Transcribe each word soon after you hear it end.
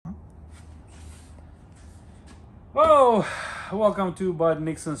Hello, welcome to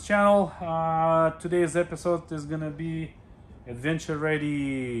BudNixon's channel. Today's episode is gonna be adventure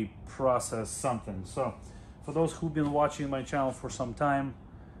ready process something. So for those who've been watching my channel for some time,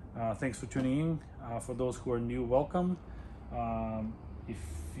 thanks for tuning in. For those who are new, welcome. If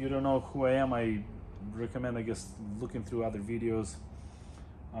you don't know who I am, I recommend, I guess, looking through other videos.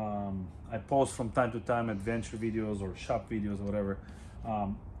 I post from time to time adventure videos or shop videos or whatever.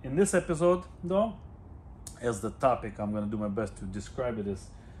 In this episode though, as the topic, I'm going to do my best to describe it as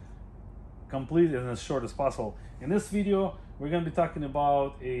complete and as short as possible. In this video, we're going to be talking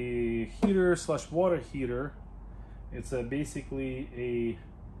about a heater slash water heater. It's basically a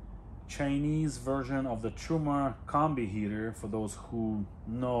Chinese version of the Truma Combi heater. For those who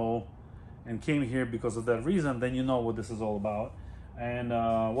know and came here because of that reason, then you know what this is all about. And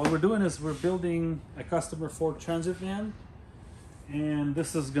what we're doing is we're building a customer Ford Transit van. And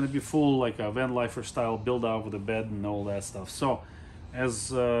this is going to be full like a van lifer style build out with a bed and all that stuff. So as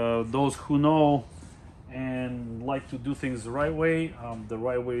those who know and like to do things the right way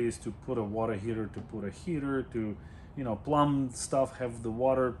is to put a water heater, to put a heater, to, you know, plumb stuff, have the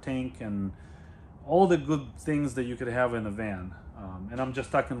water tank and all the good things that you could have in a van. And I'm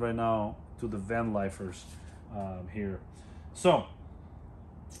just talking right now to the van lifers here. So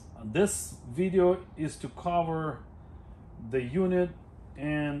this video is to cover the unit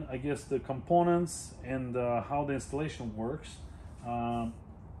and I guess the components and how the installation works.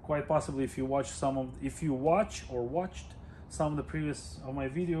 Quite possibly if you watch or watched some of the previous of my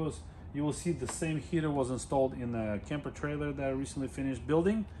videos, you will see the same heater was installed in a camper trailer that I recently finished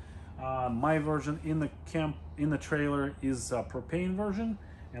building. My version in the trailer is a propane version,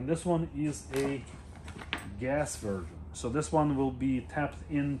 and this one is a gas version. So this one will be tapped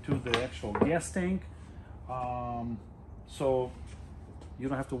into the actual gas tank. So you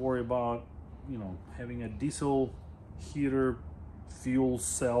don't have to worry about, you know, having a diesel heater fuel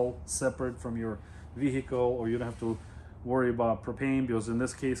cell separate from your vehicle, or you don't have to worry about propane, because in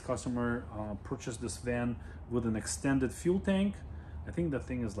this case customer purchased this van with an extended fuel tank. I think that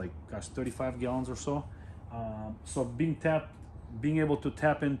thing is like, gosh, 35 gallons or so. So being able to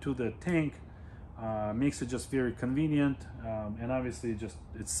tap into the tank makes it just very convenient, and obviously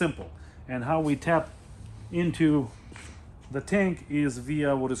it's simple. And how we tap into the tank is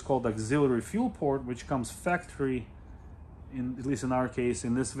via what is called auxiliary fuel port, which comes factory, at least in our case,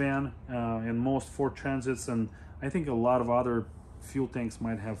 in this van, and most Ford Transits, and I think a lot of other fuel tanks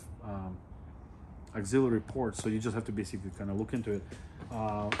might have auxiliary ports, so you just have to basically kind of look into it.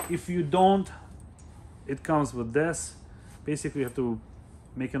 If you don't, it comes with this. Basically you have to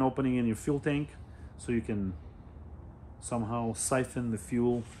make an opening in your fuel tank so you can somehow siphon the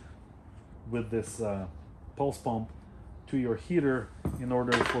fuel with this pulse pump to your heater in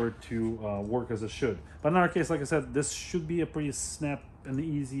order for it to work as it should. But in our case, like I said, this should be a pretty snap and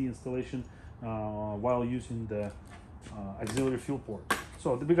easy installation while using the auxiliary fuel port.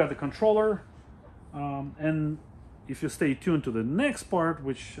 So we got the controller, and if you stay tuned to the next part,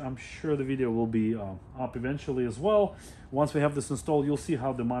 which I'm sure the video will be up eventually as well, once we have this installed, you'll see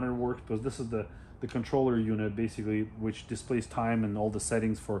how the monitor works, because this is the controller unit basically, which displays time and all the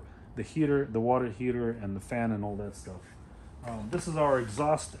settings for the heater, the water heater, and the fan and all that stuff. This is our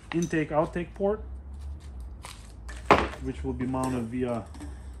exhaust intake outtake port, which will be mounted via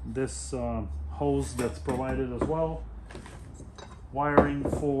this hose that's provided as well. Wiring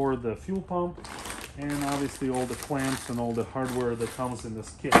for the fuel pump, and obviously all the clamps and all the hardware that comes in this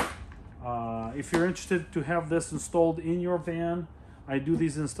kit. If you're interested to have this installed in your van, I do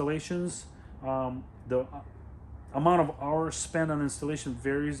these installations. The amount of hours spent on installation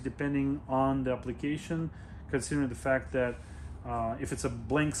varies depending on the application, considering the fact that if it's a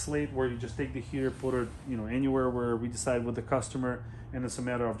blank slate where you just take the heater, put it, you know, anywhere where we decide with the customer, and it's a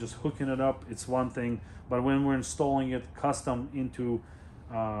matter of just hooking it up, it's one thing. But when we're installing it custom into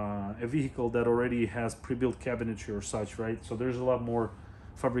a vehicle that already has pre-built cabinetry or such, right? So there's a lot more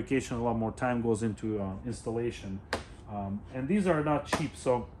fabrication, a lot more time goes into installation. And these are not cheap.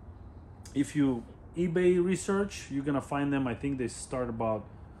 So if you eBay research, you're gonna find them. I think they start about,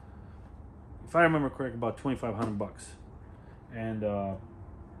 if I remember correct, about 2,500 bucks. And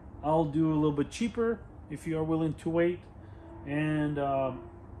I'll do a little bit cheaper if you are willing to wait, and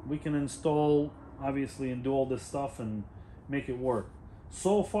we can install obviously and do all this stuff and make it work.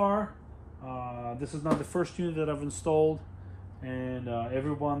 So far this is not the first unit that I've installed, and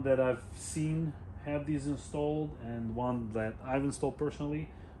everyone that I've seen have these installed, and one that I've installed personally,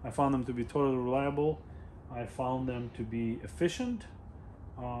 I found them to be totally reliable. I found them to be efficient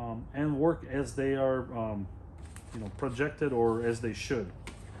and work as they are you know, projected, or as they should.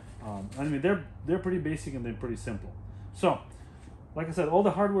 I mean, they're pretty basic and they're pretty simple. So, like I said, all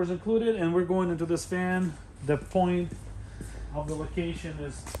the hardware is included, and we're going into this van. The point of the location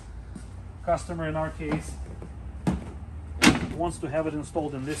is customer, in our case, wants to have it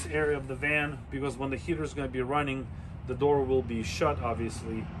installed in this area of the van, because when the heater is going to be running, the door will be shut,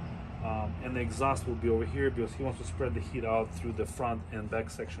 obviously, and the exhaust will be over here, because he wants to spread the heat out through the front and back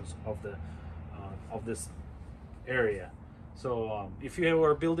sections of the of this area. So if you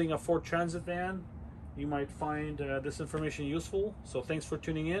are building a Ford Transit van, you might find this information useful. So thanks for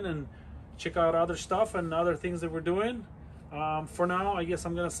tuning in, and check out other stuff and other things that we're doing. For now, I guess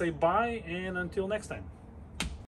I'm gonna say bye, and until next time.